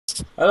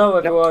Hello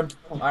everyone,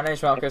 my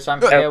name's Marcus. I'm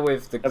here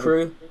with the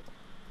crew.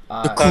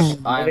 I'm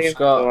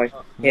Scott,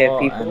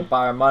 Moore, and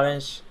Byron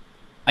Mullins.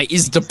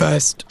 Is the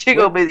best.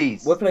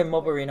 We're playing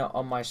Mob Arena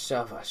on my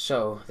server.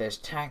 So there's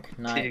Tank,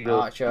 Knight,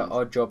 Archer,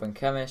 Odd Job, and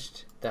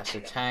Chemist. That's a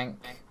Tank.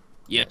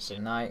 Yeah. That's a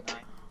Knight.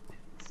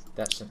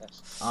 That's an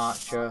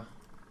Archer.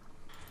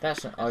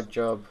 That's an Odd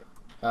Job.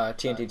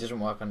 TNT doesn't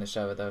work on this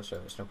server though, so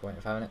there's no point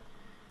of having it.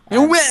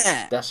 And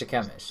that's a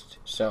Chemist.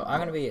 So I'm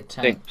gonna be a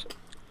Tank.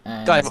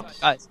 And guys,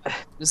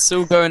 let's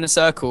all go in a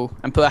circle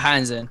and put our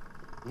hands in.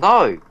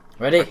 No.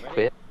 Ready?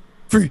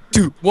 3,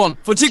 2, 1.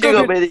 For two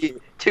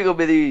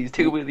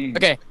millies.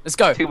 Okay, let's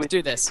go. Let's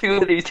do this.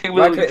 Right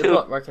click the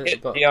block. Right click the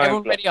block.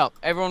 Everyone ready up.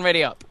 Everyone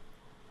ready up.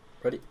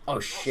 Ready? Oh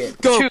shit.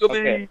 Go.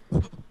 Okay.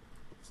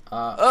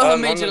 Oh,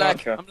 major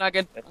lag. I'm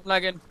lagging.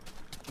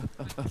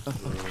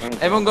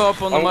 Everyone go up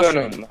on the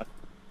mushroom.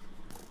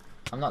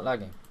 I'm not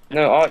lagging.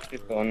 No, Archer's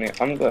on it.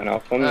 I'm going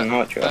up. I'm an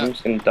Archer. I'm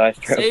just gonna die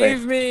straight away.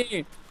 Save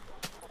me!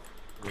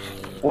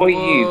 What are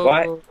you?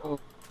 What? Are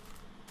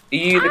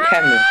you the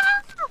chemist?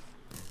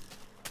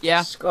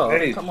 Yeah. Scott,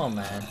 come on,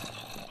 man.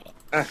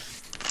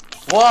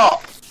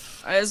 What?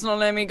 It's not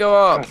letting me go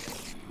up.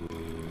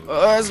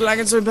 Oh, it's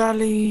lagging so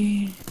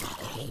badly.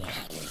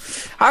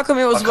 How come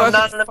it was working?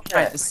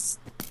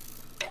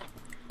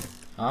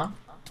 Huh?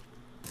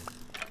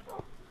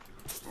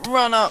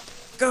 Run up.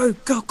 Go.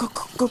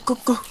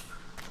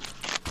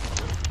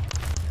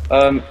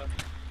 I'm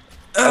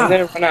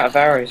gonna run out of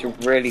arrows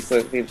really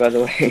quickly, by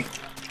the way.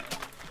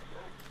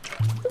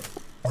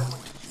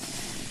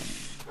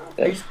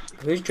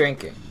 Who's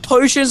drinking?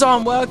 Potions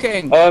aren't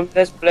working.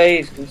 There's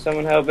Blaze. Can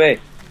someone help me?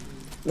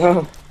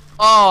 No.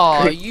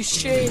 Oh, you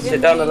shit.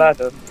 Sit down the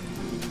ladder.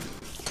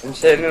 I'm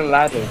sitting on the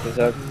ladder because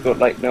I've got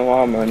like no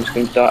armor. I'm just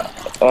gonna die.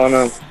 Oh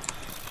no.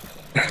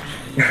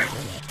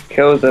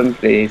 Kill them,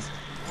 please.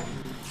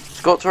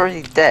 Scott's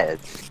already dead.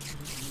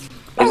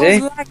 Is he?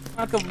 Lagging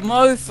like a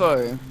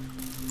mofo.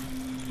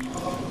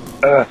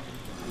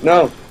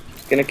 No.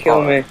 It's gonna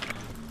kill me.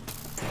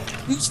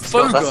 Who's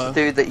Scott, that's the Foga?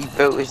 dude that you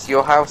built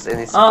your house in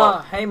his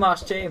Ah, spot. hey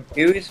Mars team.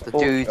 Who is The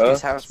dude whose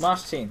house.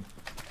 Mars team.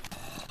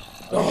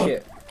 Oh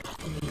shit.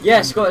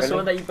 Yeah, Scott, it's the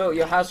one that you built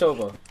your house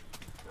over.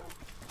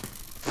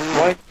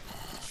 Why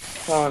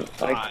can't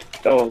I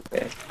go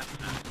there?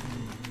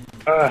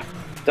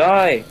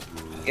 Die!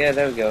 Yeah,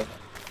 there we go.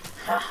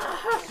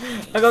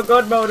 I got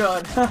God mode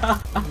on.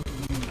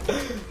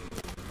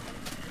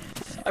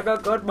 I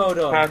got God mode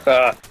on.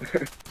 Hacker!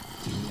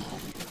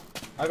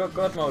 I got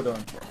God mode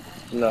on.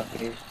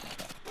 Lucky.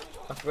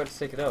 I forgot to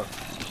take it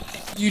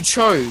off. You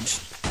chode.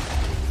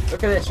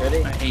 Look at this,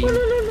 ready?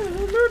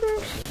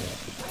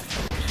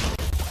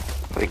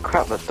 Holy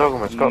crap, that dog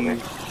almost got me.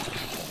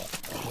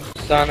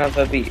 Son of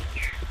a beach.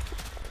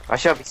 I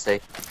shall be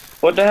safe.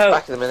 What the hell?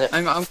 Back in a minute.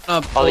 I'm gonna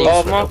I'll pull leave.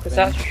 Oh, Marcus,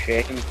 that's a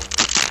shame.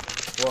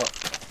 What?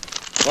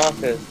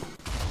 Marcus.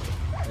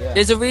 Yeah.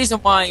 There's a reason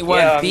why you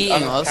weren't Yeah,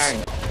 beating I'm us.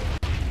 tank.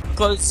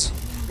 Because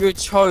you're a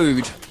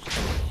chode.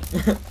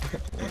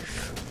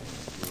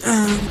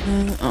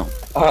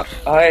 Oh.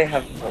 I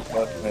have not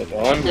got mode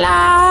on.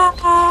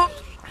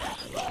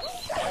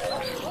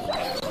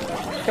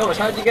 Thomas,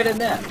 how'd you get in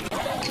there?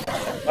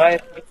 Die,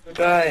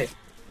 die.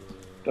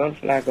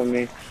 Don't lag on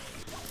me.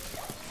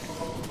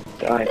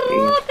 Die,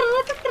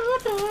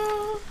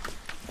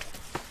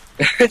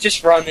 please.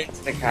 Just run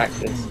into the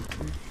cactus.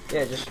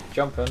 Yeah, just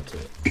jump onto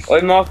it.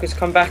 Oi, Marcus,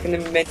 come back in the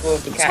middle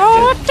of the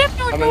cactus.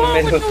 I'm in the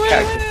middle of the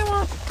cactus.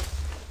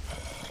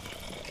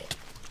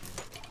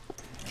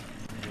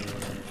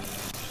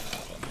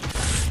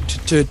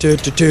 Go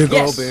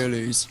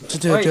Billies.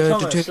 Wait,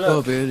 Thomas, Go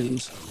look.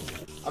 Billies.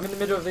 I'm in the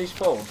middle of these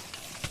four.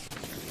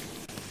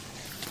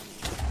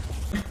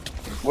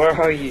 Where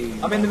are you?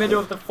 I'm in the middle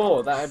of the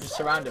four that are just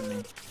surrounding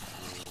me.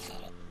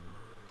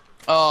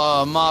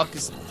 Oh,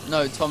 Marcus.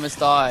 No, Thomas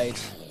died.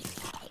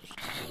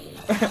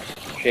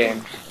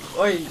 Shame.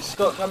 Oi,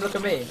 Scott, come look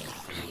at me.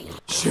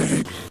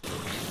 Shit.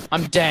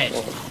 I'm dead.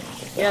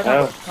 Yeah,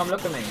 no, Oh. come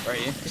look at me. Where are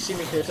you? You can see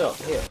me through the top.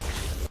 Here.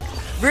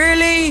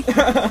 Really?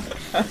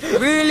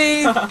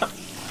 Really?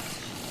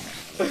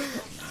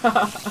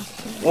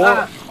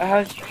 What?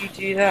 How did you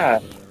do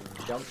that?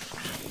 Jump.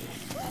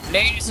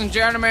 Ladies and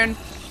gentlemen,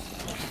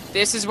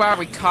 this is what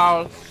we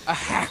call a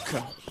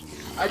hacker.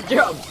 I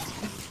jumped.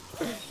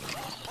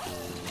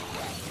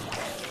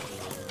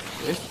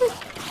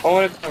 I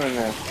want to come in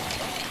there.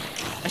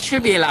 I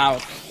should be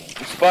allowed.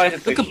 Spider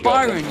Look push at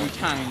Byron, you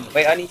can.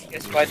 Wait, I need to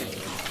get spider.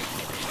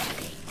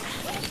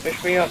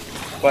 Push me up,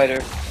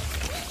 spider.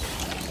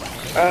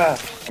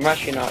 I'm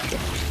actually not sure.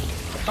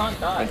 I can't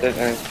die. I don't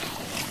know.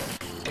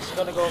 It's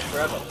gonna go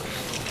forever.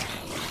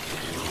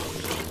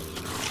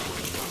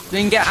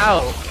 Then get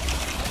out.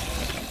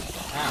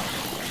 Ow.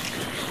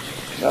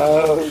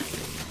 No.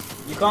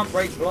 You can't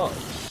break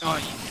blocks. Oh,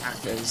 you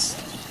hackers.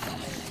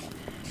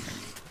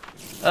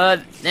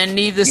 Then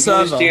leave the You can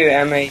server. just do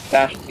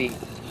M.A.-B.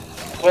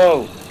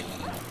 Whoa.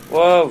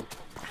 Whoa.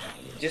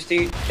 Just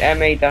do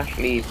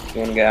M.A.-leave if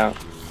you want to get out.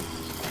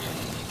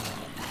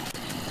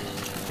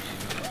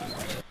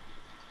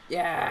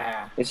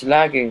 Yeah. It's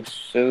lagging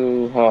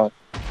so hard.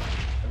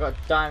 got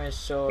a diamond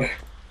sword,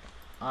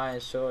 iron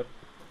sword.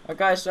 Oh,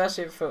 guys, that's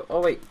it for.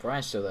 Oh wait,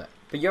 Brian's still there.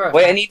 But you're at.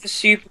 Wait, I need the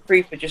super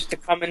creeper just to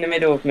come in the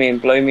middle of me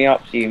and blow me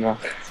up, you know.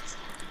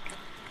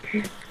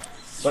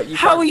 But you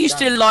How can't are you jump.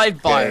 still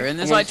alive, Byron? Come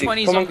There's on, like Steve.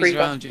 20 Come on, zombies creeper.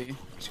 around you.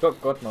 It's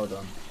got God mode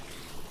on.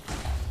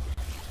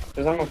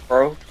 Because I'm a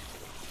pro.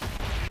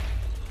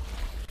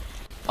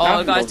 Oh,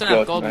 Now guys, I've don't got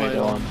have God mode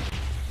on.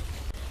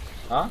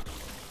 Huh?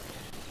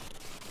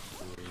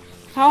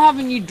 How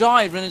haven't you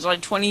died when there's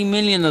like 20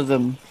 million of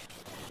them?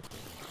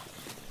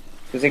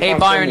 'Cause they Hey, can't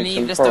Byron, kill me 'cause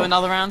Eve, I'm let's pro. do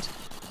another round.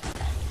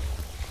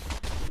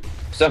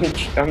 So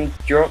I'm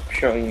drop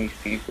shotting these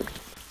people.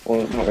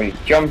 Well, not really.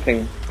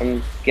 Jumping.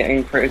 I'm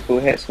getting critical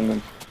hits on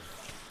them.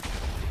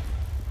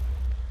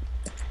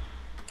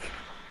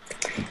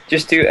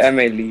 Just do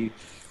M.A. leave.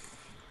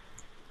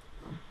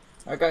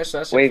 Alright, guys, so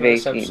that's it Wave for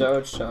this 18.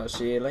 episode. So I'll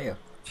see you later.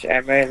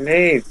 M.A.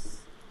 leave.